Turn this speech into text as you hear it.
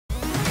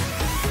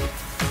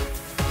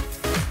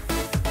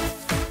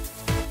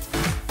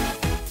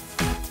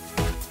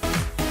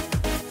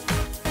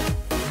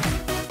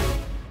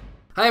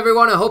Hi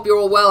everyone, I hope you're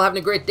all well, having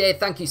a great day.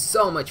 Thank you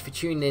so much for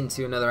tuning in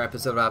to another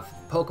episode of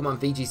Pokemon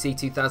VGC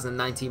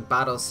 2019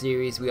 Battle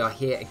Series. We are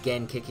here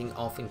again kicking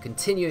off and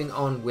continuing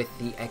on with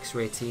the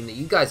X-Ray team that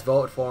you guys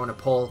voted for on a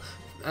poll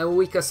a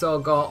week or so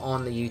ago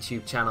on the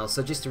YouTube channel.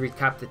 So just to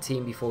recap the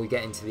team before we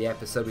get into the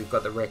episode, we've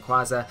got the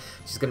Rayquaza,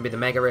 which is going to be the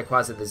Mega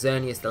Rayquaza, the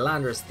Xerneas, the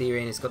Landorus-T,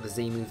 it's got the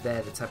Z move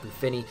there, the Tapu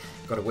Fini,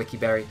 we've got a Wiki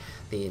Berry,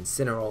 the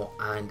Incineroar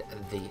and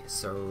the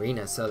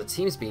Tsareena. So the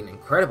team's been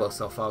incredible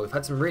so far. We've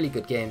had some really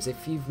good games.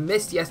 If you've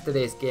missed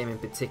yesterday's game in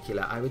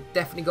particular, I would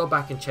definitely go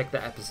back and check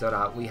that episode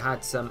out. We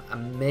had some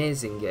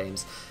amazing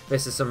games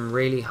versus some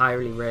really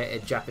highly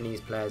rated Japanese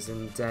players,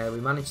 and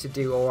we managed to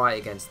do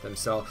alright against them.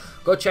 So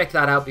go check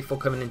that out before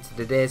coming into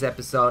today's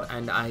episode,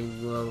 and I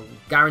will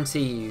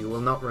guarantee you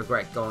will not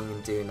regret going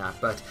and doing that.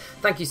 But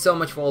thank you so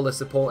much for all the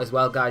support as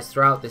well, guys,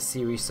 throughout this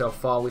series so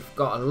far. We've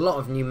got a lot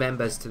of new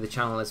members to the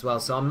channel as well,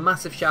 so a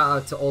massive shout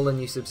out to all the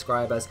new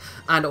subscribers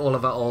and all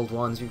of our old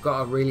ones. We've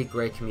got a really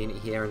great community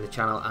here in the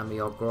channel, and we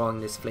are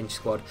growing this Flinch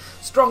squad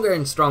stronger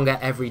and stronger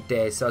every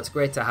day. So it's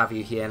great to have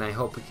you here, and I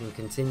hope we can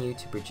continue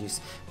to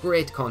produce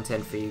great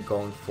content for you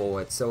going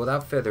forward. So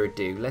without further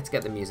ado, let's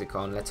get the music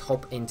on. Let's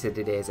hop into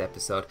today's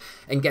episode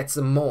and get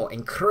some more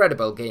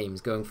incredible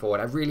games going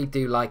forward. I really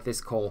do like this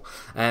call.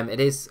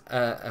 It is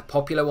a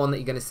popular one that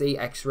you're going to see,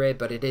 X-Ray,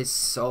 but it is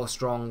so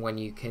strong when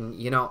you can,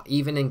 you know,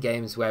 even in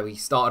games where we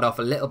started off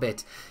a little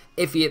bit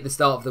iffy at the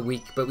start of the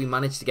week, but we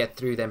managed to get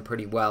through them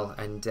pretty well,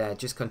 and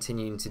just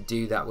continuing to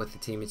do that with the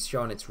team, it's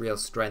shown its real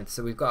strength.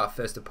 So we've got our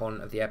first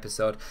opponent of the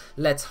episode.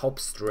 Let's hop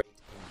straight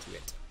into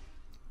it.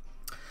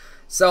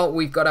 So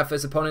we've got our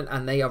first opponent,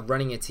 and they are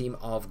running a team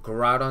of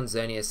Groudon,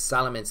 Xerneas,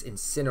 Salamence,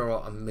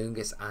 Incineroar,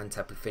 Amoonguss and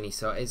Tapu Fini.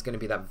 So it is going to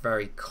be that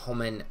very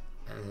common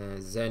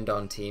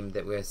Xerneas team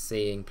that we're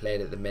seeing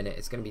played at the minute.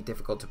 It's going to be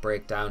difficult to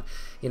break down.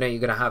 You know, you're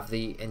going to have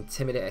the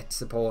Intimidate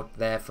support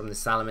there from the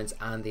Salamence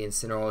and the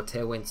Incineroar,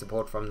 Tailwind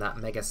support from that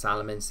Mega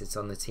Salamence. It's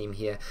on the team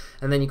here,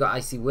 and then you've got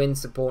Icy Wind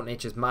support,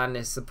 Nature's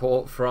Madness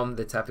support from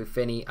the Tapu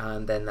Fini,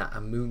 and then that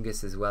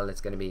Amoonguss as well.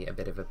 It's going to be a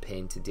bit of a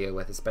pain to deal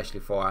with,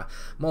 especially for our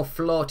more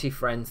floaty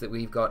friends that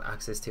we've got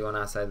access to on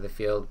our side of the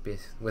field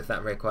with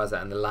that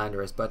Rayquaza and the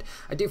Landorus. But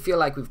I do feel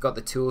like we've got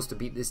the tools to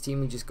beat this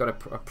team. We just got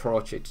to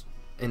approach it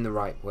in the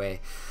right way.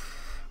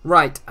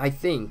 Right, I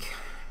think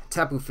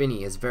Tapu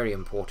Fini is very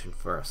important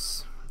for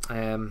us.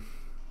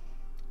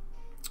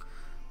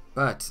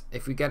 But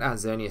if we get our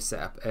Xerneas set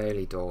up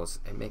early doors,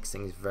 it makes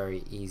things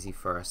very easy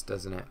for us,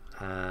 doesn't it?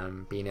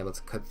 Being able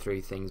to cut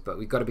through things, but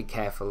we've got to be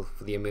careful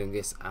for the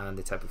Amoonguss and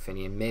the Tapu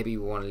Fini, and maybe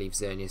we want to leave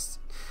Xerneas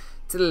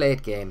to the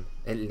late game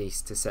at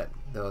least to set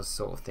those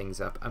sort of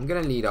things up. I'm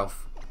going to lead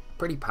off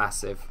pretty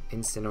passive,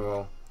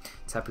 Incineroar,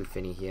 Tapu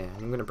Fini here.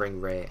 I'm going to bring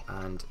Ray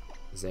and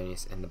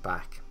Xerneas in the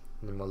back,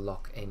 and then we'll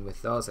lock in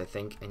with those, I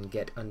think, and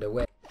get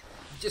underway.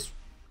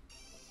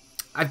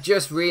 I've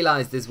just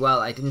realised as well,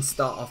 I didn't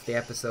start off the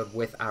episode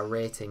with our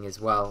rating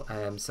as well.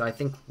 So I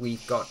think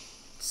we've got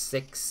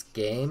 6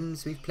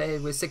 games we've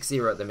played. We're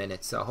 6-0 at the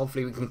minute, so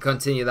hopefully we can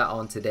continue that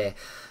on today.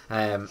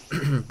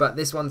 But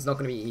this one's not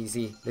going to be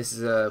easy. This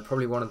is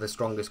probably one of the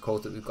strongest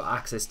codes that we've got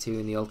access to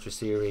in the Ultra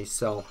Series,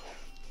 so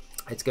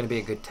it's going to be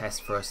a good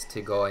test for us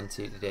to go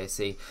into today,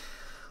 see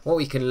what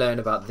we can learn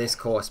about this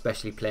core,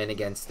 especially playing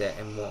against it,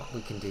 and what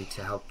we can do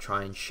to help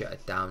try and shut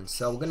it down.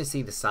 So we're going to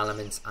see the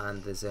Salamence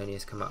and the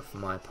Xerneas come out from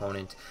my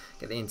opponent.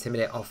 Get the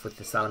Intimidate off with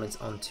the Salamence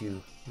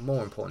onto,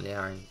 more importantly,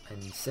 our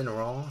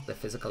Incineroar, the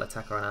physical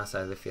attacker on our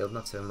side of the field.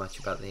 Not so much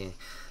about the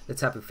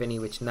Tapu Fini,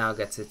 which now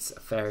gets its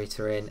Fairy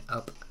Terrain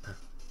up.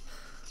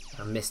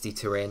 A Misty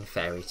Terrain,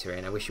 Fairy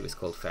Terrain. I wish it was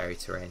called Fairy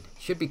Terrain.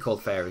 It should be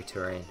called Fairy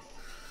Terrain,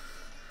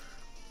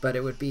 but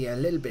it would be a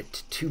little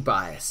bit too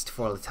biased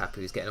for all the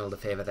Tapus getting all the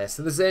favour there.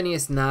 So the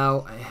Xerneas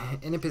now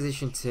in a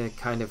position to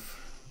kind of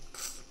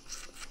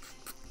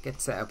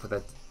get set up with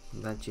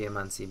that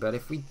Geomancy. But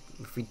if we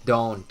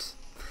don't,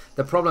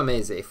 the problem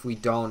is if we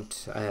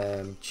don't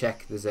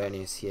check the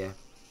Xerneas here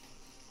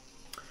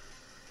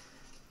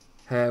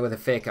with a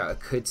fake out, it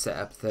could set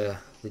up the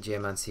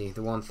Geomancy.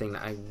 The one thing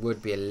that I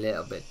would be a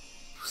little bit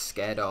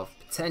scared of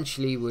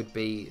potentially would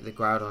be the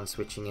Groudon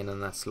switching in on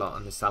that slot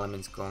and the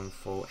Salamence going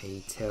for a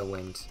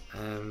Tailwind.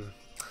 I'm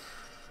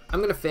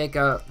going to fake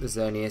out the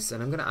Xerneas,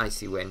 and I'm going to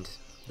Icy Wind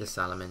the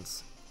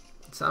Salamence.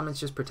 Salamence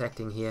just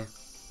protecting here.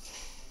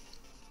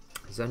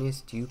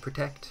 Xerneas, do you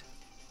protect?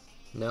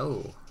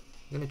 No.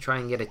 I'm going to try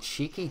and get a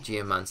cheeky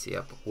Geomancy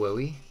up, will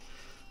we?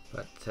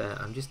 But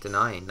I'm just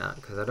denying that,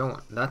 because I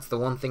don't. That's the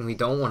one thing we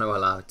don't want to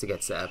allow to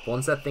get set up.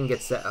 Once that thing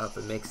gets set up,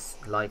 it makes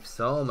life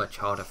so much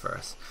harder for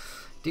us.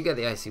 Do get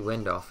the Icy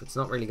Wind off. It's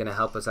not really going to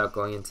help us out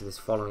going into this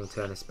following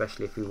turn,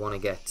 especially if we want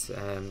to get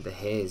the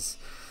Haze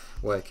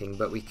working,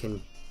 but we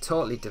can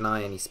totally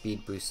deny any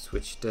speed boosts,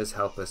 which does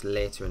help us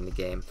later in the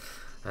game.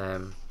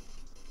 And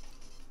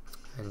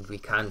we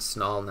can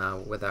snarl now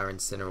with our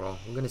Incineroar.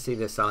 We're going to see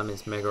the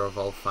Salamence Mega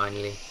Evolve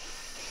finally.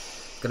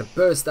 It's going to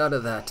burst out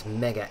of that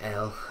Mega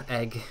L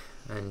egg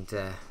and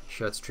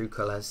show its true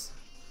colours.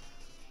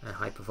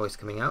 Hyper Voice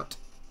coming out.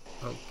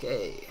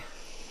 Okay.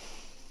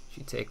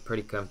 Should take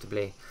pretty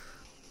comfortably.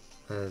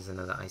 There's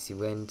another Icy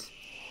Wind.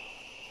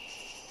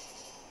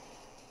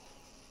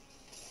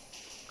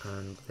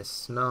 And the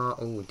Snarl,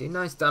 oh, we do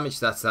nice damage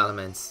to that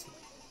Salamence,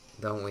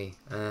 don't we?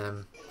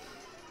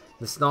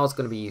 The Snarl's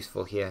going to be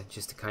useful here,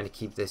 just to kind of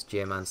keep this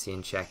Geomancy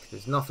in check.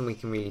 There's nothing we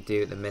can really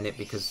do at the minute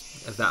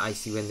because of that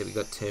Icy Wind that we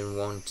got turn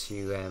 1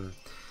 to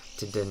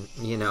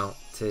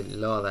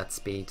lower that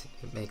speed.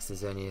 It makes the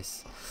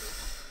Xerneas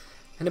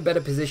in a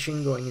better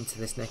position going into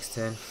this next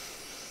turn.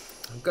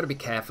 I've got to be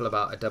careful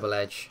about a double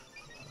edge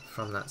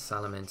from that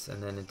Salamence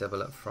and then a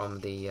double up from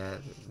the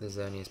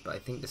Xerneas, but I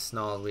think the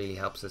Snarl really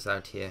helps us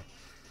out here.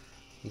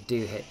 We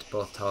do hit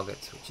both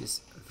targets, which is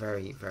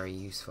very, very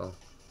useful.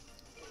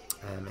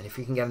 And if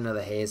we can get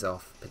another Haze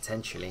off,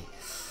 potentially,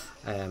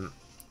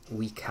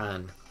 we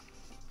can.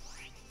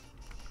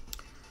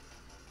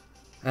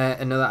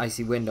 Another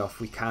Icy Wind off,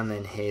 we can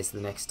then Haze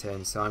the next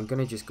turn. So I'm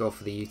going to just go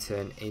for the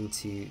U-turn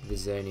into the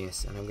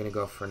Xerneas, and I'm going to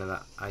go for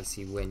another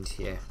Icy Wind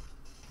here.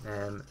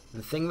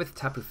 The thing with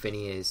Tapu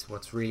Fini is,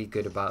 what's really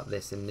good about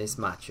this in this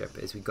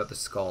matchup is we've got the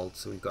Scald,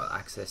 so we've got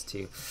access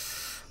to...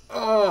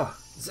 Oh!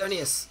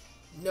 Xerneas!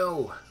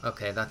 No!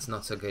 Okay, that's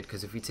not so good,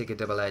 because if we take a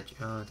double edge...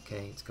 Oh,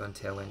 okay, it's gone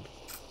Tailwind.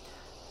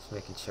 Just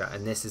making sure.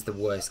 And this is the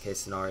worst case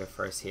scenario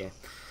for us here,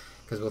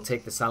 because we'll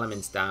take the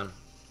Salamence down,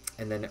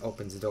 and then it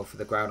opens the door for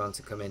the Groudon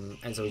to come in.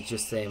 And so I was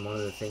just saying, one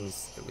of the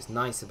things that was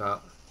nice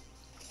about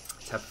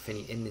Tapu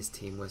Fini in this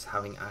team was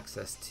having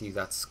access to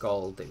that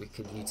Scald that we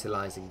could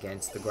utilise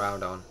against the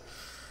Groudon.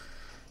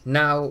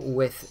 Now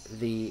with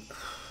the...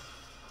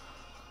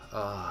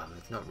 Oh,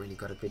 we've not really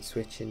got a good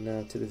switch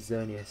in to the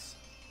Xerneas.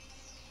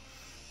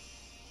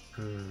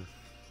 I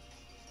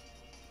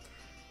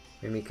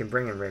mean, we can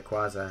bring in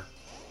Rayquaza.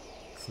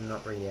 It's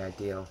not really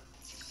ideal.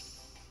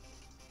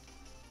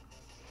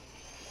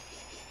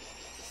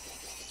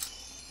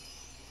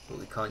 But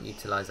we can't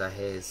utilise our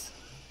Haze.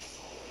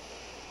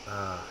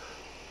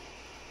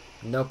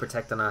 No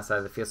Protect on our side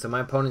of the field. So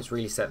my opponents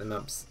really set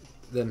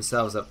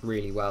themselves up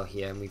really well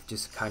here, and we've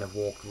just kind of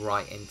walked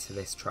right into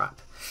this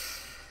trap.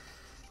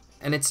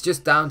 And it's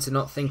just down to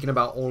not thinking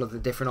about all of the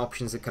different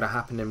options that could have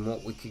happened and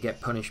what we could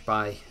get punished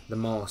by the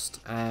most.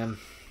 You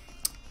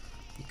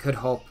could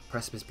hope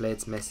Precipice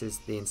Blades misses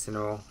the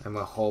Incineroar, and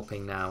we're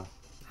hoping now.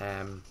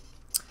 And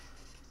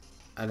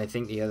I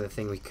think the other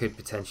thing we could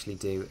potentially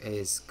do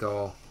is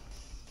go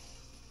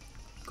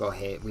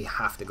Haze. We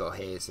have to go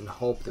Haze and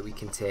hope that we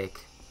can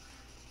take...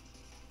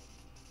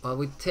 Well,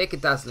 we take a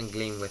Dazzling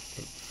Gleam with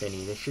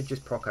Fini. They should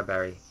just proc our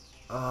Berry.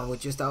 Oh, we're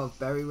just out of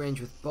Berry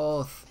range with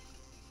both.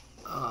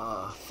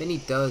 Fini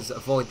does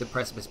avoid the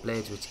Precipice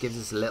Blades, which gives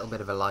us a little bit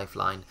of a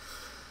lifeline.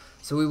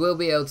 So we will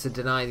be able to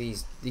deny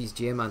these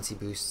Geomancy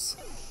boosts.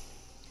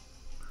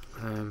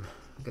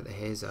 Get the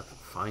Haze up,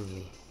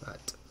 finally.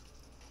 But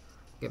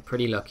we get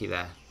pretty lucky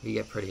there. We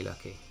get pretty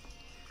lucky.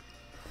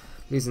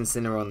 Losing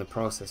Incineroar in the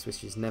process,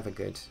 which is never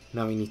good.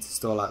 Now we need to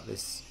stall out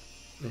this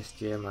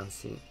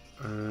Geomancy.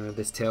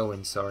 This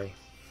Tailwind, sorry.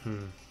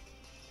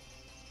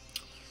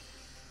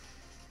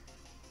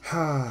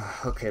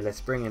 Okay, let's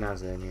bring in our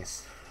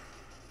Xerneas.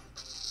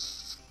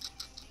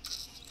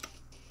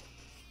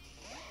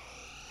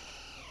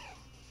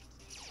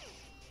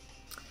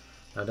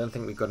 I don't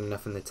think we've got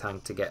enough in the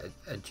tank to get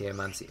a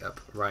Geomancy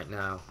up right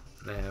now,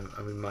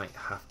 and we might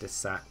have to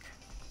sack.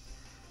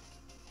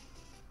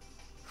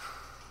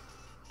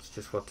 It's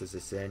just, what does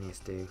this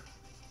Xerneas do?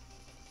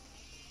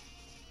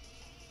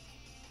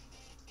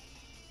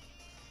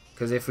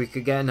 Because if we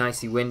could get an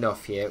Icy Wind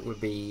off here, it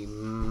would be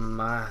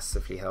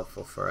massively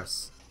helpful for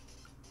us.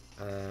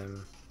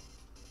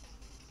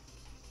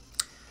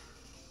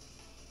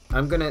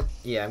 I'm gonna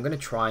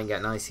try and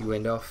get an Icy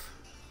Wind off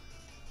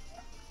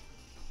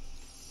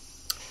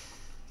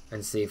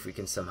and see if we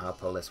can somehow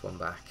pull this one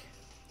back.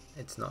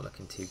 It's not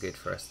looking too good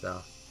for us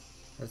though.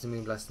 There's a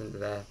Moonblast into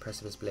there.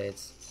 Precipice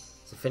Blades.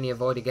 Does Fini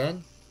avoid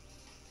again?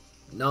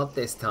 Not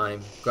this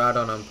time.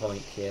 Groudon on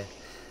point here.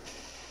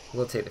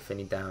 We'll take the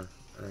Fini down.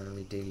 And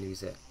we do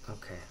lose it.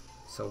 Okay,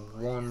 so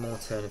one more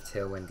turn of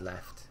Tailwind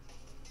left.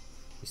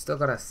 We still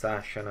got our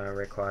Sash on our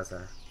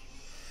Rayquaza.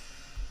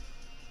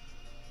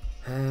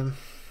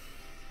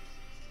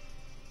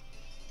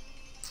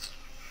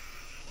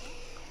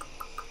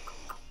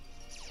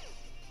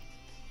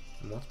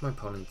 What's my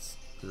opponent's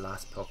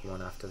last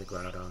Pokemon after the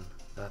Groudon?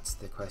 That's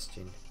the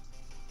question.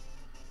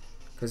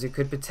 Because it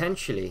could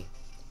potentially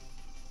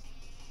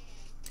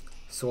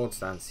Swords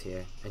Dance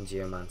here and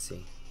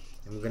Geomancy.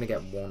 And we're going to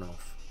get one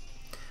off.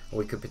 Or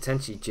we could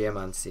potentially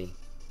Geomancy.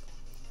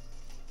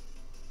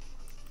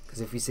 Because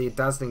if we see a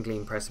Dazzling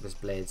Gleam Precipice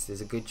Blades, there's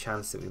a good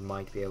chance that we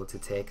might be able to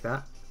take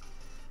that.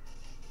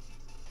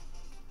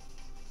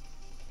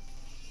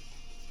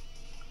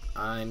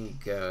 I'm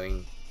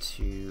going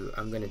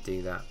to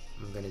do that.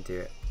 I'm going to do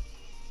it.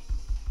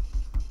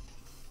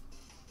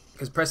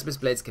 Because Precipice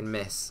Blades can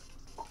miss.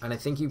 And I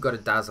think you've got to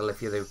Dazzle if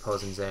you're the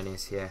opposing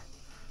Xerneas here.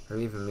 Or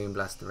even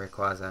Moonblast the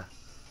Rayquaza.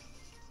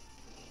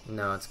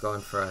 No, it's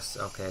going for us.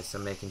 Okay, so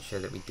making sure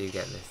that we do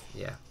get this.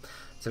 Yeah.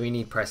 So we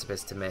need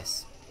Precipice to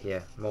miss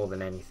here, more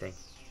than anything.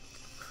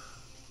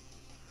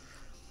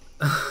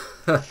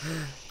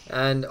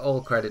 And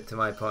all credit to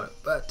my opponent.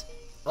 But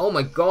Oh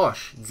my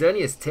gosh.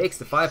 Xerneas takes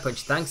the Fire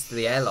Punch thanks to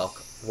the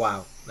airlock.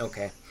 Wow.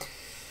 Okay.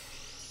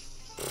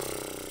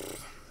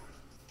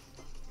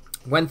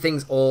 When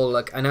things all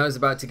look... I know I was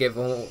about to give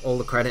all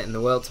the credit in the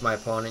world to my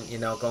opponent. You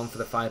know, going for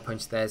the Fire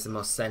Punch there is the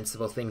most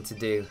sensible thing to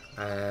do.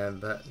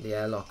 But the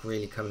airlock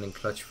really coming in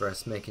clutch for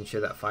us, making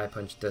sure that Fire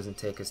Punch doesn't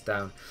take us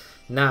down.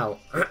 Now,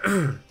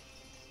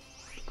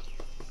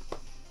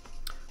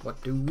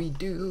 what do we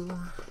do?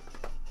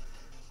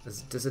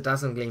 Does a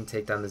Dazzling Gleam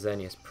take down the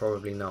Xerneas?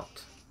 Probably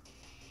not.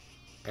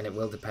 And it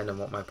will depend on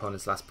what my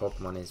opponent's last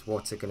Pokemon is.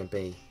 What's it going to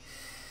be?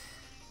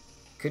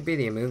 Could be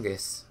the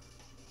Amoonguss.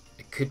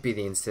 It could be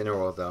the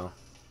Incineroar though.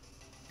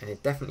 And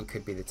it definitely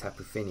could be the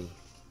Tapu Fini.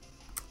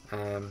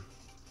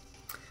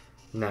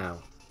 Now,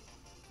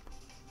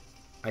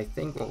 I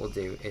think what we'll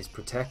do is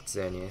protect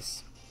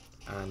Xerneas.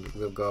 And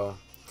we'll go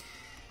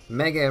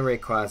Mega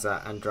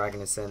Rayquaza and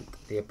Dragon Ascent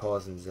the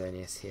opposing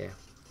Xerneas here.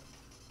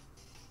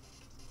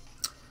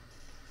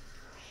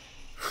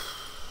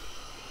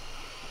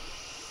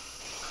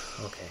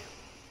 Okay.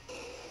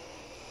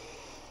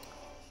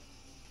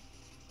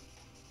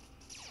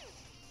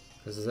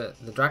 Because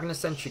the Dragon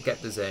Ascent should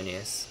get the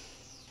Xerneas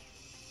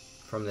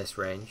from this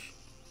range.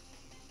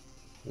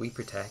 We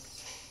protect.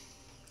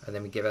 And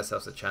then we give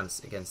ourselves a chance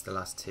against the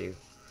last two.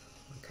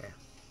 Okay.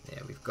 Yeah,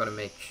 we've got to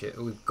make sure.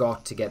 We've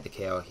got to get the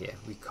KO here.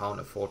 We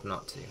can't afford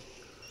not to.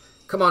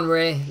 Come on,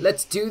 Ray.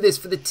 Let's do this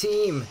for the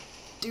team.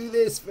 Do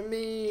this for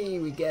me.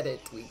 We get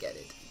it. We get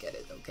it. We get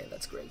it. Okay,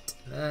 that's great.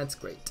 That's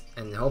great.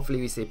 And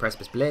hopefully we see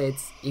Precipice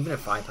Blades. Even a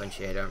Fire Punch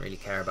here I don't really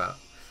care about.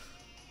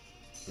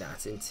 Nah,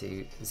 it's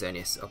into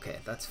Xerneas. Okay,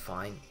 that's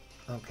fine.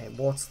 Okay,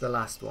 what's the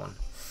last one?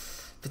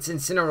 If it's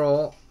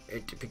Incineroar,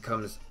 it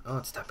becomes... Oh,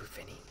 it's Tapu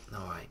Fini.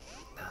 Alright,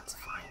 that's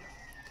fine.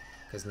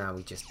 Because now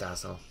we just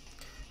Dazzle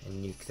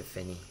and nuke the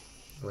Fini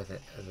with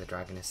it, the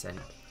Dragon Ascent.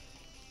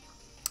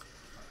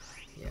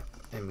 Yeah,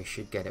 and we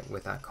should get it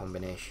with that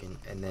combination.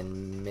 And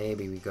then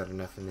maybe we got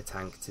enough in the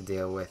tank to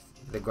deal with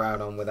the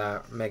Groudon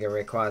without Mega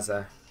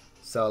Rayquaza.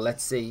 So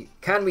let's see.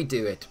 Can we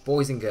do it,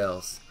 boys and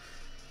girls?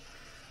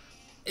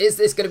 Is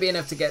this going to be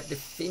enough to get the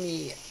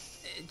Fini?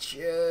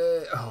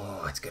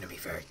 Oh, it's going to be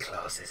very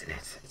close, isn't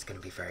it? It's going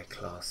to be very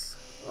close.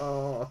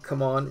 Oh,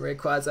 come on,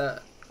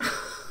 Rayquaza.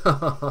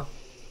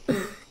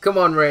 Come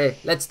on, Ray.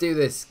 Let's do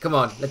this. Come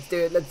on. Let's do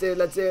it. Let's do it.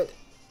 Let's do it.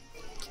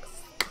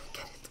 Yes.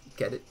 Get it.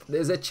 Get it.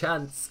 There's a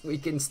chance we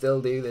can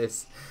still do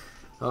this.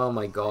 Oh,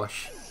 my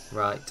gosh.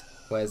 Right.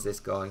 Where's this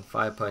going?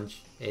 Fire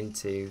Punch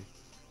into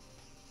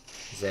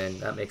Zen.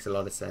 That makes a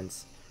lot of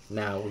sense.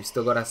 Now, we've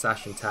still got our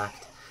Sash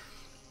intact.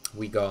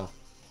 We go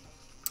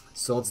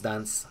Swords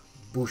Dance,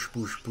 Bush,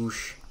 Bush,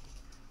 Bush,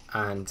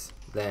 and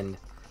then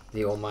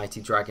the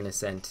almighty Dragon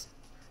Ascent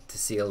to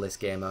seal this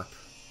game up.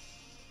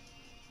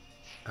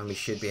 And we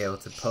should be able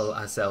to pull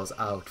ourselves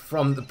out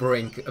from the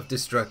brink of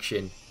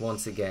destruction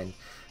once again.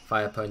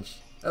 Fire Punch.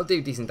 It'll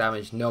do decent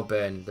damage. No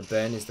burn. The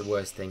burn is the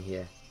worst thing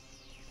here.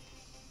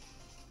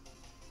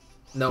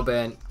 No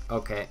burn.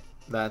 Okay,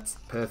 that's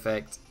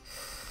perfect.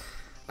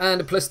 And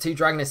a +2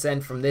 Dragon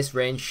Ascent from this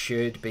range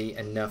should be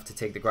enough to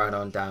take the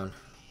Groudon down.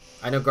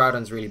 I know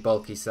Groudon's really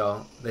bulky,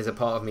 so there's a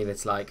part of me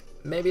that's like,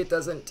 maybe it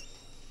doesn't.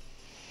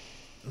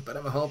 But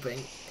I'm hoping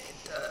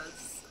it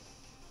does.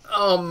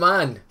 Oh,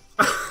 man.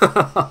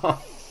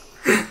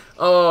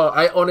 Oh,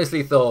 I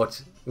honestly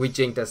thought we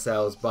jinked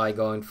ourselves by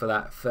going for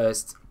that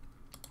first,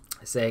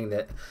 saying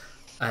that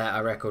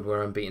our record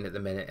were unbeaten at the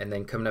minute, and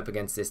then coming up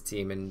against this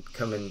team and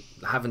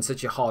having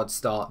such a hard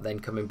start, then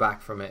coming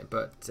back from it.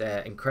 But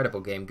incredible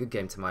game, good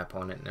game to my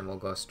opponent, and we'll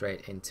go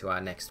straight into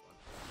our next one.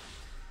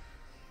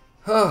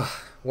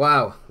 Oh,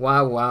 wow,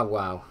 wow, wow,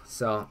 wow.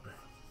 So,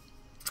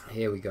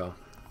 here we go.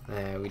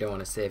 We don't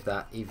want to save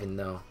that, even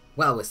though,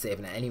 well, we're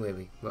saving it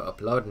anyway. We're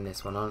uploading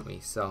this one, aren't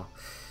we? So,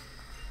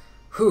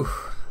 whew.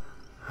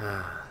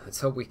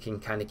 Let's hope we can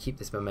kind of keep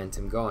this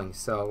momentum going.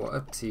 So we're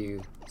up to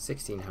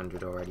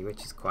 1600 already,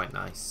 which is quite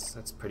nice.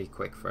 That's pretty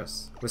quick for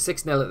us. We're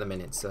 6-0 at the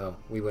minute, so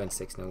we weren't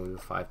 6-0, we were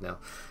 5-0.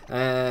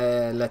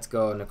 Let's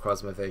go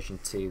Necrozma version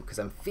 2, because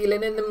I'm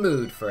feeling in the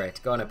mood for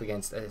it. Going up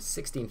against a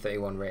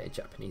 1631 rated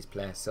Japanese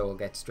player, so we'll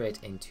get straight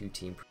into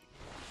team.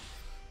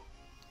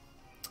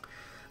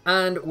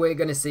 And we're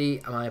going to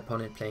see my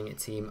opponent playing a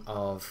team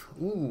of,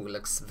 ooh,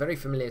 looks very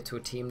familiar to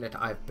a team that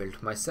I've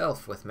built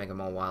myself with Mega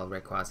Mawile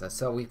Rayquaza.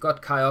 So we've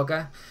got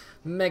Kyogre,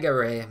 Mega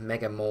Ray,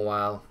 Mega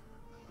Mawile,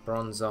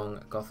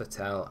 Bronzong,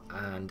 Gothitelle,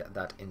 and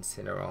that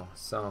Incineroar.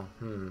 So,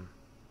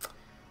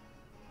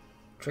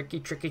 tricky,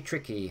 tricky,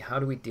 tricky. How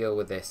do we deal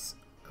with this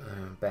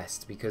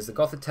best? Because the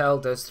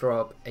Gothitelle does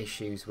throw up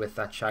issues with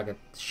that Shadow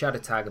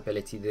Tag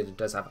ability that it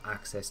does have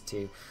access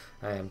to,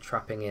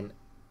 trapping in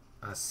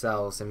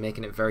ourselves and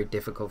making it very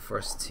difficult for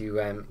us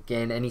to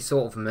gain any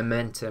sort of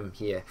momentum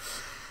here.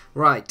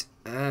 Right,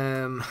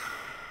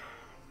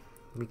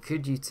 we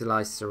could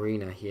utilize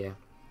Tsareena here.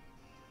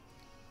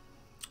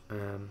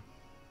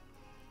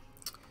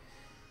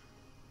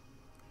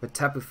 But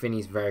Tapu Fini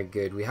is very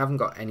good. We haven't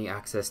got any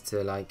access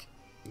to like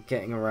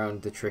getting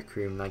around the Trick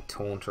Room like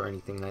Taunt or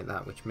anything like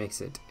that, which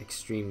makes it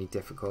extremely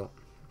difficult.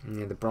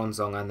 Yeah, the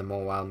Bronzong and the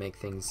Mawile make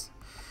things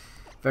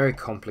very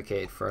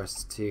complicated for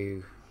us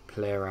to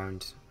play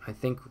around. I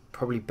think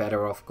probably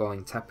better off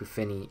going Tapu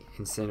Fini,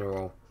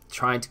 Incineroar,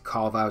 trying to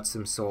carve out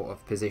some sort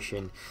of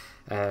position,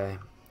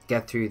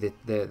 get through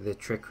the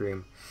Trick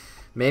Room.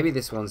 Maybe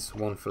this one's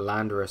one for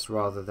Landorus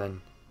rather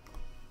than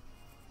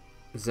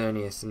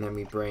Xerneas, and then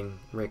we bring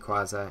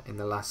Rayquaza in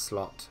the last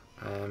slot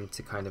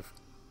to kind of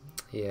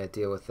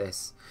deal with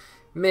this.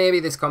 Maybe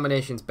this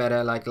combination's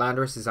better. Like,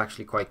 Landorus is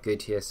actually quite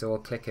good here, so we'll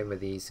click in with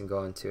these and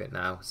go into it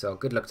now. So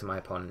good luck to my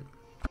opponent.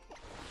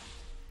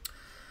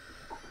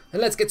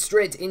 And let's get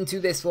straight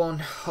into this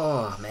one.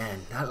 Oh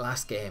man, that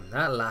last game.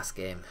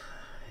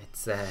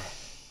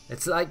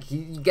 It's like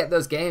you get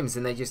those games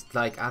and they just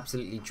like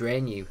absolutely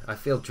drain you. I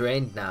feel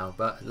drained now,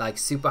 but like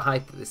super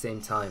hyped at the same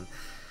time.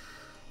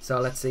 So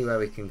let's see where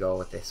we can go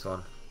with this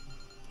one.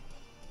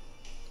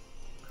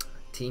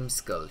 Team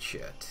Skull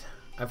shirt.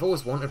 I've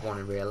always wanted one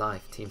in real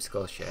life, Team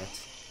Skull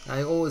shirt.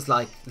 I always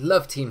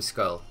love Team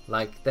Skull.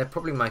 Like, they're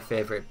probably my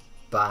favourite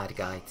bad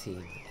guy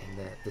team in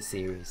the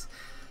series.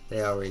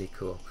 They are really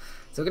cool.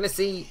 So we're going to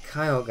see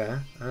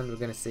Kyogre and we're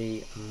going to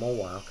see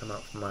Mawile come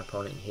out from my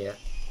opponent here.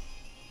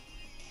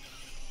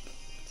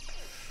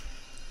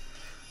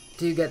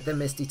 Do get the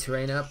Misty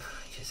Terrain up,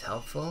 which is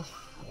helpful,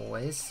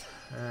 always.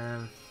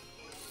 And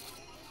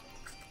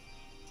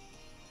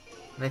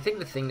I think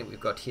the thing that we've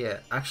got here,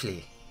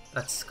 actually,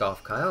 that's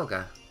Scarf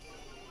Kyogre.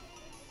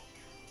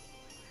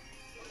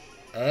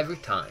 Every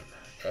time.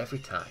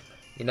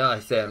 You know, I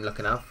say I'm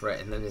looking out for it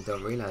and then I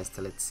don't realise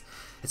till it's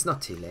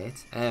not too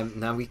late.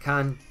 Now we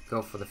can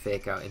go for the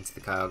fake out into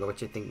the Kyogre,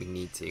 which I think we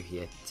need to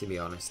here, to be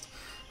honest.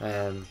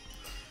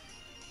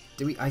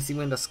 Do we Icy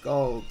Wind or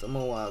Scald the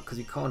Mawile? Because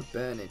we can't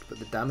burn it, but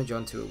the damage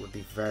onto it would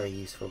be very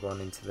useful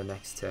going into the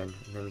next turn.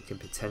 And then we can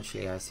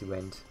potentially Icy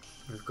Wind.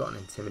 We've got an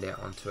Intimidate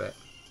onto it.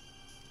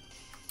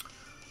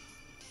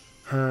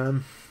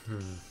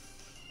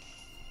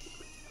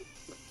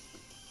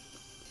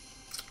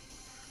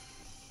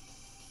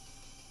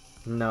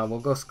 No, we'll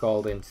go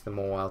Scald into the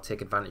Mawile,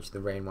 take advantage of the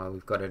rain while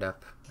we've got it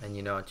up. And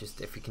you know, just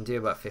if we can do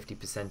about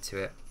 50% to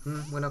it,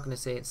 we're not going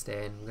to see it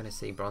staying. We're going to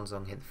see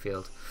Bronzong hit the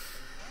field.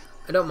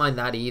 I don't mind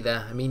that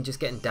either. I mean,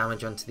 just getting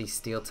damage onto these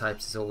steel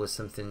types is always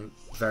something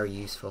very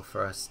useful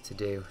for us to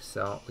do.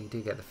 So we do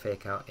get the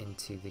fake out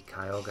into the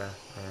Kyogre.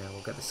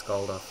 We'll get the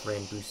Scald off,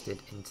 rain boosted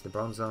into the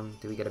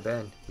Bronzong. Do we get a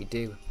burn? We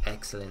do.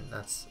 Excellent.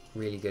 That's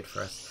really good for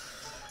us.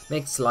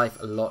 Makes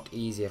life a lot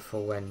easier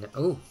for when...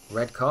 Oh,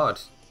 red card.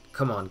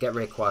 Come on, get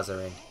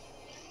Rayquaza in.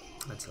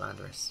 That's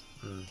Landorus.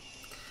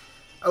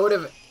 I would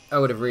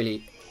have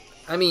really...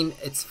 I mean,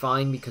 it's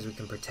fine because we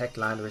can protect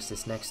Landorus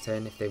this next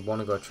turn. If they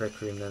want to go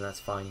Trick Room, then that's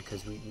fine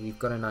because we've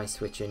got a nice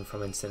switch in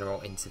from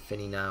Incineroar into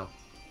Fini now.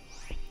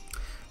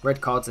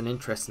 Red card's an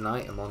interesting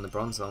item on the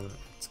Bronzong.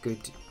 It's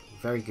good,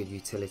 very good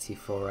utility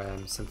for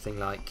something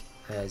like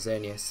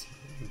Xerneas.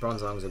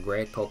 Bronzong's a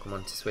great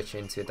Pokemon to switch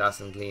into a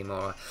Dazzling Gleam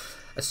or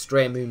a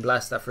Stray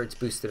Moonblast after it's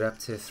boosted up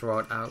to throw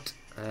it out.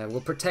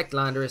 We'll protect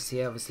Landorus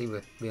here.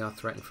 Obviously, we are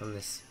threatened from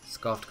this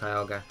Scarfed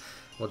Kyogre.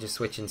 We'll just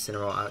switch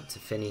Incineroar out to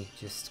Fini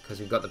just because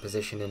we've got the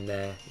position in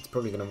there. It's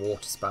probably going to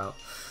Water Spout.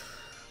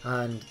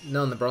 And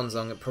knowing the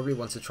Bronzong, it probably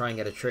wants to try and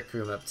get a Trick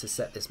Room up to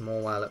set this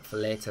Mawile up for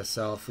later.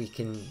 So if we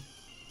can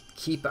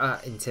keep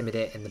our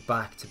Intimidate in the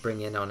back to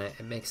bring in on it,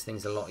 it makes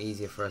things a lot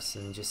easier for us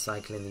than just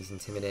cycling these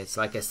Intimidates.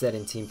 Like I said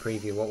in Team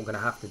Preview, what we're going to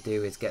have to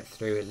do is get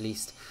through at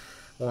least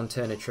one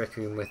turn of Trick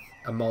Room with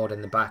a mod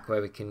in the back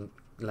where we can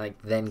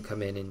like then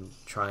come in and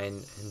try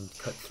and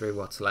cut through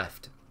what's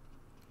left.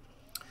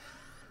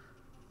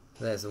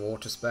 There's the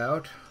Water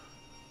Spout.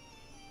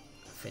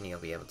 Fini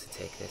will be able to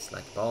take this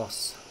like a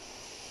boss.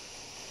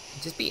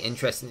 It'd just be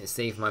interesting to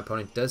see if my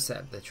opponent does set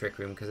up the Trick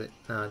Room because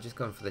no, just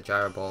going for the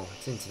Gyro Ball.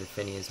 It's into the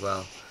Fini as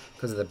well.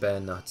 Because of the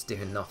burn though, it's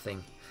doing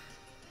nothing.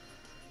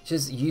 Which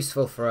is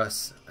useful for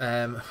us.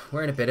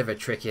 We're in a bit of a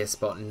trickier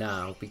spot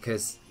now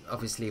because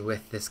obviously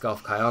with the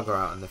Scarf Kyogre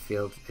out on the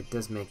field, it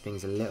does make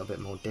things a little bit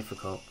more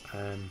difficult.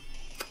 And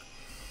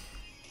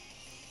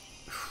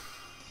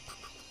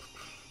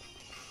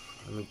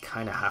we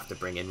kind of have to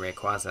bring in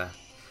Rayquaza,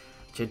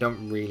 which I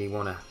don't really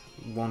want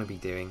to be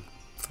doing.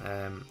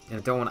 And I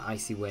don't want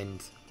Icy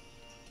Wind.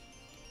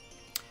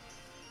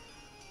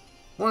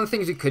 One of the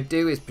things we could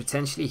do is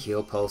potentially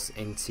Heal Pulse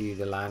into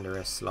the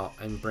Landorus slot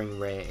and bring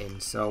Ray in.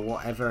 So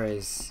whatever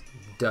is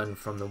done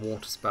from the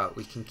Water Spout,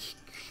 we can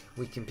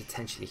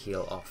potentially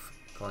heal off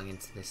going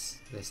into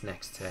this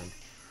next turn.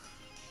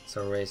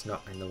 So Ray's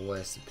not in the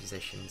worst of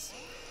positions.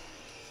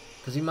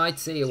 Because we might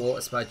see a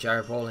Water Spout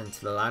Gyro Ball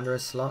into the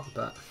Landorus slot,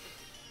 but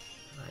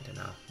I don't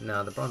know.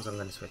 No, the Bronze I'm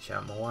going to switch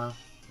out. Mawile,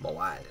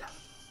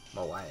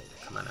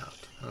 come on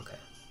out. Okay.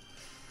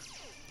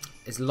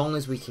 As long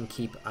as we can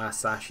keep our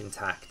Sash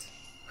intact,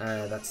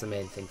 that's the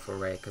main thing for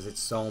Ray, because it's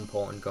so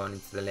important going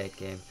into the late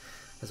game.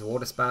 There's a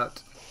Water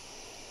Spout.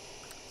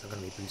 It's not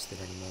going to be boosted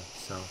anymore,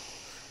 so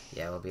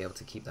yeah, we'll be able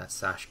to keep that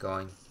Sash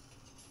going.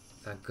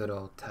 That good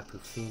old Tapu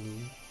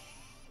Fini.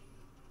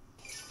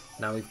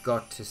 Now we've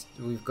got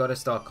to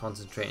start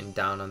concentrating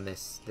down on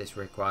this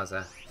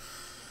Rayquaza.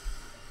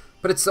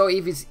 But it's so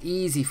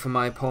easy for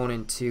my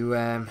opponent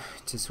to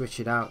switch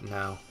it out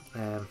now.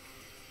 I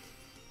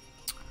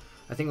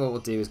think what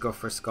we'll do is go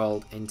for a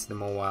Scald into the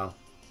Mawile.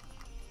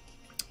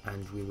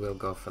 And we will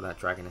go for that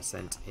Dragon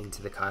Ascent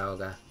into the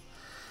Kyogre.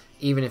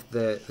 Even if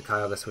the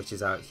Kyogre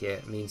switches out here,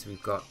 it means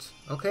we've got...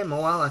 Okay,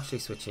 Mawile actually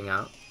switching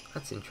out.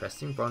 That's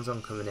interesting.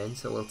 Bronzong coming in,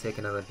 so we'll take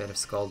another bit of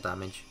Scald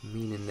damage,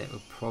 meaning that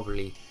we'll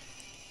probably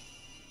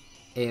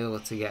able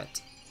to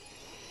get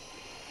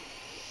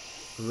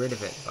rid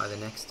of it by the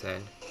next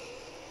turn.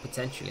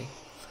 Potentially.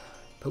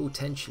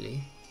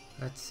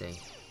 Let's see.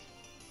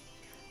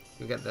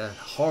 We get the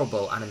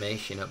horrible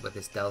animation up with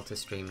this Delta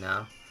Stream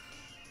now.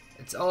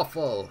 It's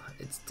awful.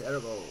 It's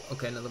terrible.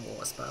 Okay, another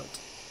Water Spout.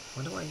 I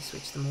wonder why you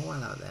switched the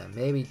Mawile out there.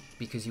 Maybe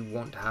because you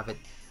want to have it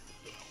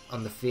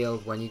on the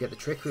field when you get the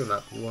Trick Room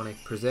up. You want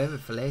to preserve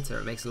it for later.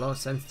 It makes a lot of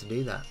sense to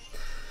do that.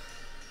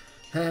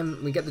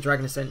 We get the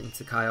Dragon Ascent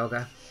into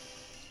Kyogre.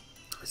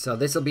 So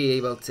this will be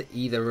able to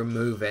either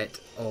remove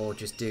it or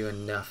just do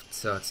enough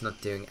so it's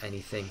not doing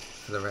anything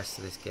for the rest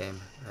of this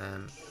game.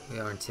 We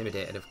are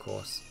intimidated, of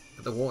course.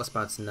 But the Water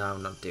Spout's now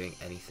not doing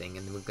anything,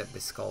 and we'll get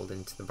this Scald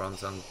into the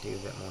Bronzong, do a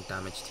bit more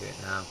damage to it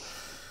now.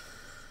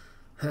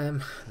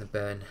 The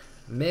Burn.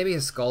 Maybe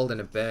a Scald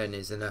and a Burn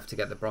is enough to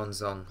get the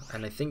Bronzong,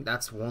 and I think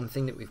that's one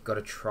thing that we've got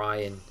to try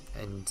and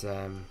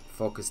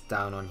focus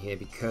down on here,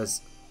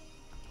 because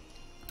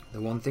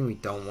the one thing we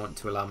don't want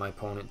to allow my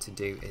opponent to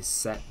do is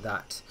set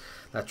that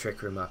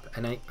Trick Room up.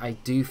 And I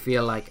do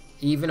feel like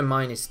even a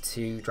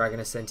 -2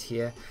 Dragon Ascent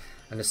here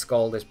and a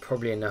Scald is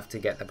probably enough to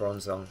get the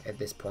Bronzong at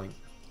this point.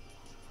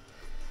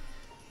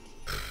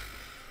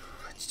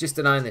 It's just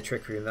denying the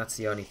Trick Room, that's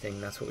the only thing,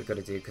 that's what we've got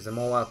to do, because the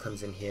Mawile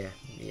comes in here,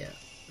 yeah,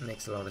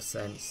 makes a lot of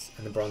sense,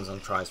 and the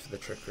Bronzong tries for the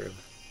Trick Room.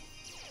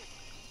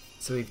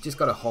 So we've just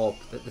got to hope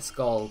that the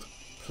Scald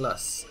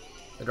plus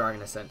the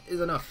Dragon Ascent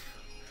is enough.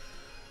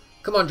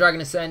 Come on,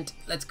 Dragon Ascent,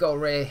 let's go,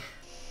 Ray.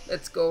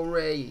 Let's go,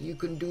 Ray, you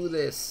can do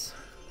this.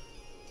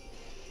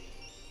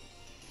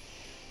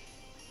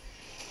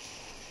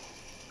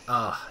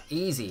 Ah,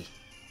 easy.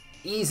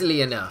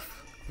 Easily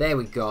enough. There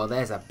we go,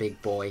 there's a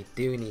big boy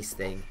doing his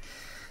thing.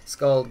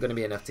 Scald going to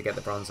be enough to get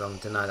the Bronzong,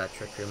 deny that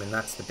Trick Room, and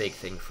that's the big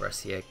thing for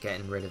us here,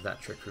 getting rid of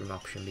that Trick Room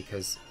option,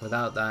 because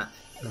without that,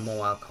 the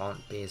Mawile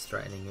can't be as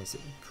threatening as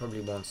it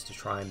probably wants to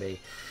try and be.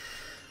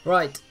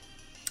 Right,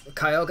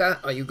 Kyogre,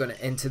 are you going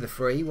to enter the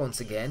fray once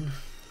again?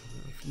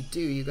 If you do,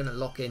 you're going to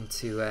lock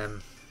into...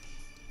 you're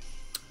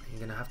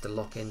going to have to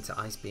lock into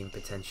Ice Beam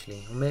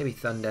potentially, or maybe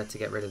Thunder to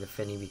get rid of the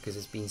Fini, because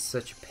it's been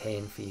such a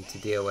pain for you to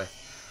deal with.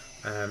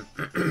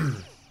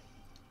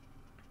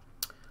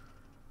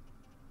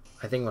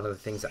 I think one of the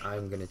things that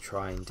I'm going to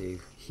try and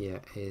do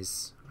here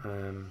is...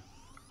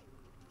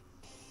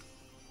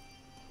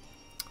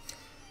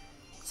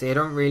 see, I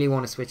don't really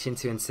want to switch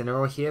into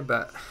Incineroar here,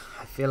 but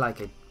I feel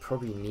like I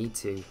probably need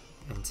to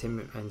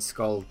and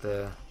Scald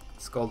the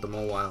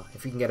Mawile.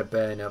 If we can get a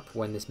burn up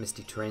when this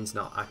Misty Terrain's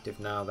not active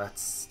now,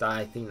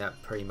 I think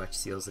that pretty much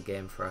seals the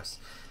game for us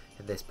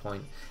at this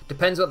point.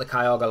 Depends what the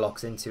Kyogre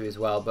locks into as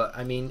well, but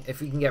I mean,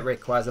 if we can get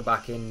Rayquaza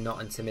back in,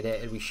 not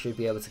intimidated, we should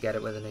be able to get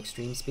it with an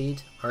extreme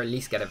speed, or at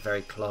least get it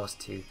very close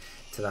to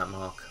that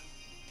mark.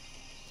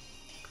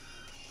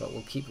 But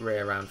we'll keep Ray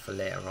around for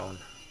later on.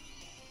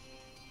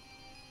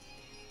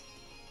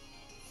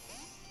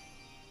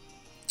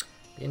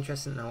 Be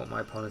interesting to know what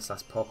my opponent's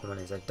last Pokemon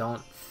is. I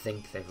don't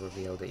think they've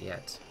revealed it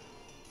yet.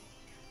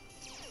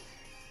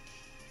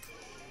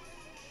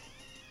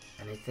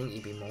 And I think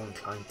you'd be more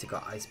inclined to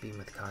go Ice Beam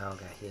with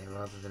Kyogre here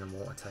rather than a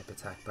Water type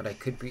attack, but I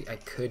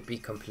could be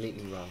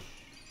completely wrong.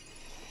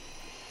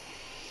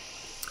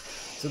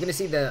 So we're going to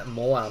see the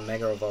Mawile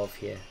Mega Evolve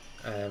here.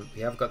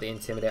 We have got the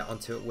Intimidate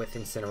onto it with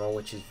Incineroar,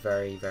 which is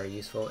very, very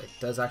useful. It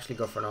does actually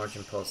go for an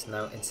Origin Pulse.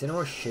 Now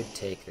Incineroar should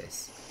take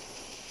this.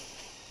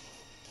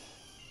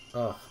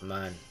 Oh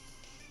man,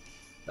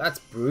 that's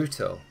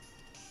brutal.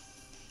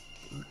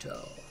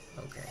 Brutal.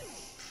 Okay.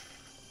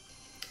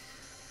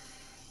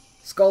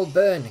 Scald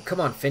Burn.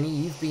 Come on, Fini.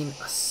 You've been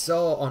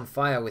so on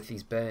fire with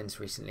these burns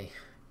recently.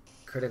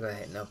 Critical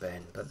hit, no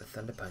burn, but the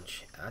Thunder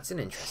Punch. That's an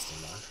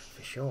interesting one,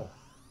 for sure.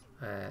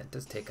 It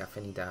does take our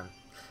Fini down.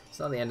 It's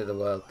not the end of the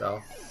world,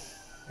 though.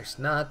 It's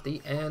not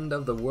the end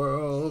of the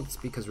world. It's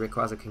because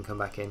Rayquaza can come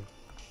back in.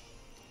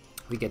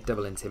 We get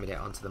double Intimidate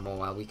onto the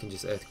Mawile. We can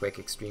just Earthquake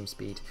Extreme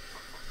Speed.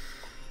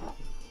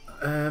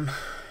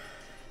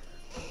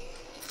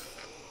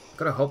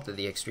 Gotta hope that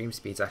the Extreme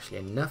Speed's actually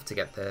enough to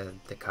get the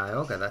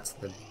Kyogre. That's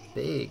the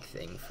big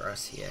thing for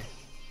us here.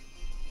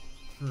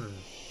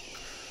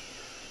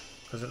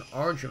 Because an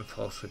Origin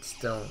Pulse would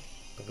still...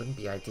 it wouldn't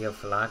be ideal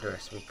for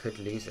Landorus. We could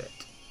lose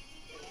it.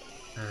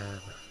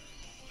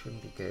 Which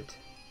wouldn't be good.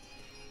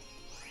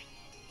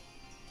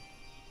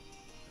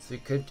 So we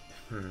could...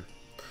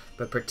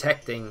 But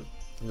protecting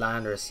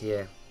Landorus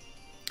here...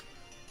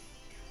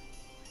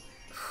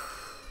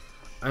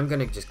 I'm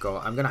going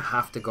to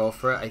have to go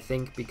for it, I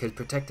think, because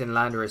protecting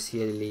Landorus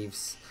here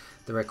leaves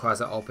the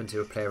Rayquaza open to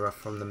a play rough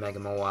from the Mega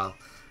Mawile.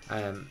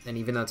 And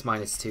even though it's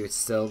 -2, it's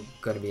still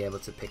going to be able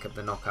to pick up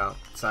the knockout.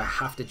 So I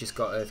have to just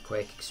go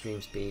Earthquake,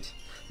 Extreme Speed.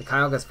 The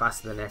Kyogre's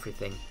faster than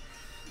everything.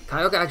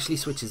 Kyogre actually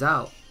switches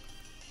out.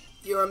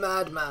 You're a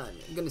madman.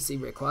 I'm going to see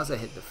Rayquaza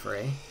hit the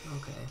fray.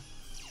 Okay.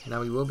 Now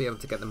we will be able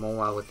to get the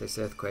Mawile with this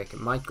Earthquake. It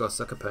might go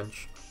Sucker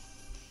Punch.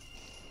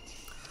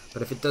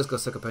 But if it does go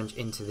Sucker Punch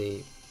into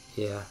the...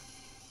 yeah.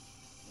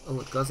 Oh,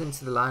 it goes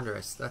into the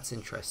Landorus. That's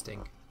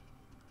interesting.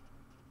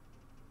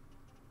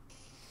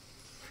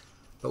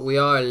 But we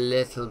are a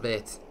little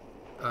bit...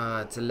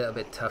 it's a little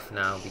bit tough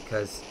now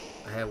because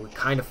we're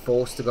kind of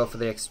forced to go for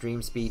the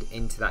Extreme Speed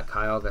into that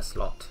Kyogre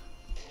slot.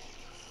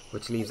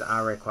 Which leaves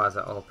our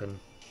Rayquaza open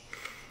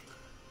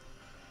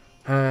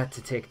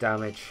to take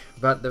damage.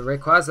 But the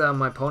Rayquaza on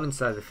my opponent's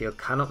side of the field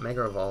cannot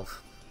Mega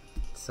Evolve.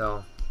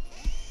 So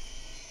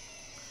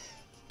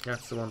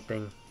that's the one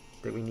thing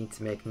that we need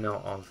to make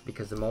note of,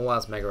 because the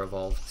Mawile's Mega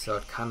Evolved, so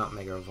it cannot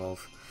Mega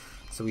Evolve.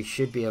 So we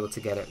should be able to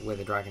get it with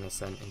a Dragon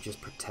Ascent and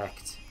just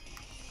protect.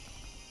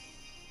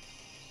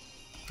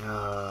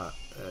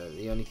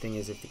 The only thing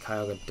is if the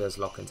Kyogre does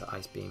lock into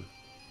Ice Beam,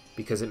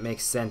 because it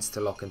makes sense to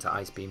lock into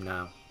Ice Beam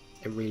now.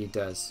 It really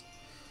does.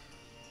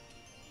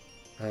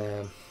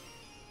 It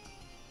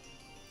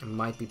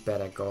might be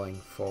better going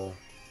for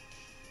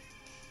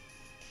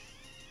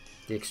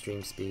the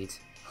Extreme Speed,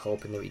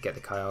 hoping that we get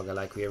the Kyogre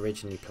like we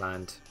originally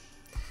planned.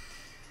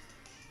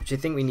 Which I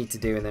think we need to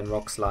do, and then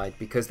Rock Slide,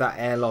 because that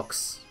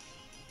Airlock's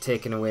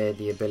taken away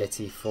the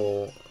ability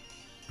for...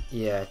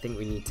 yeah, I think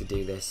we need to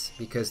do this,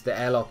 because the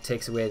Airlock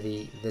takes away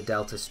the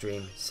Delta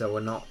Stream, so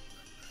we're not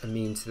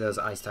immune to those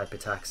Ice-type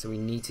attacks, so we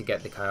need to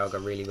get the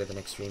Kyogre really with an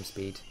Extreme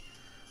Speed.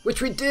 Which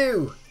we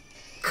do!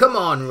 Come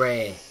on,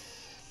 Ray!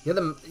 You're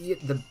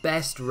the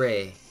best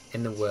Ray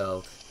in the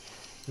world.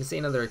 You see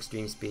another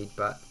Extreme Speed,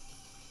 but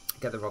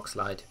get the Rock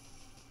Slide.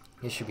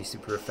 This should be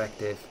super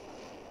effective.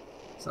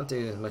 It's not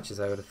doing as much as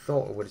I would have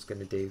thought it was going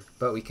to do,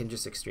 but we can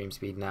just Extreme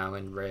Speed now,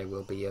 and Ray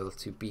will be able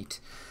to beat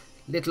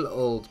little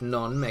old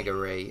non-Mega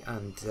Ray,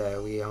 and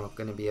we are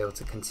going to be able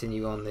to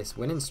continue on this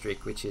winning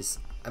streak, which is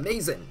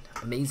amazing.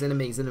 Amazing,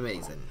 amazing,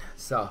 amazing.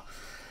 So,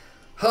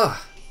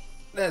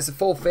 there's a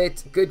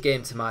forfeit. Good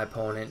game to my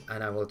opponent,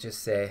 and I will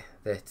just say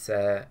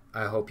that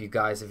I hope you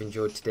guys have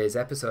enjoyed today's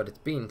episode. It's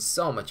been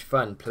so much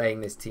fun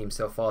playing this team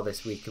so far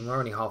this week, and we're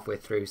only halfway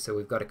through, so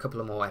we've got a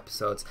couple of more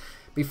episodes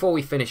before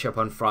we finish up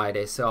on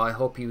Friday, so I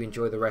hope you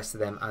enjoy the rest of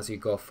them as you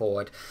go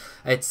forward.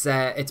 It's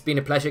been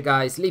a pleasure,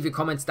 guys. Leave your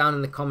comments down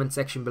in the comment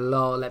section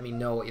below. Let me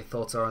know what your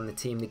thoughts are on the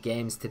team, the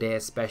games today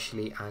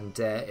especially, and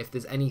if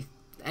there's any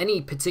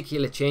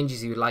particular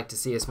changes you would like to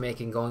see us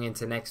making going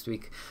into next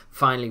week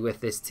finally with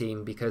this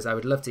team, because I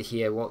would love to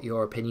hear what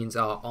your opinions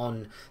are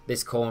on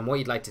this core and what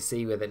you'd like to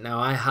see with it.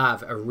 Now, I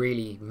have a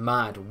really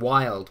mad,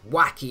 wild,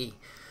 wacky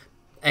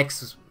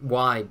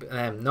X-Ray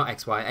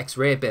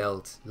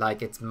build,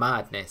 like it's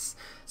madness,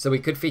 so we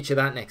could feature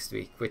that next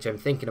week, which I'm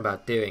thinking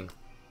about doing.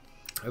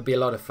 It would be a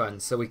lot of fun,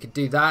 so we could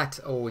do that,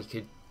 or we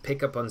could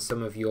pick up on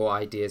some of your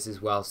ideas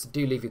as well. So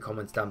do leave your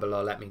comments down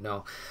below, let me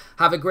know.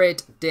 Have a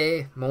great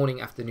day,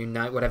 morning, afternoon,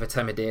 night, whatever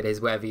time of day it is,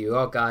 wherever you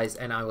are, guys,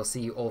 and I will see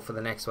you all for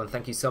the next one.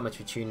 Thank you so much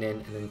for tuning in,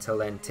 and until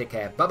then, take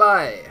care. Bye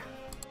bye.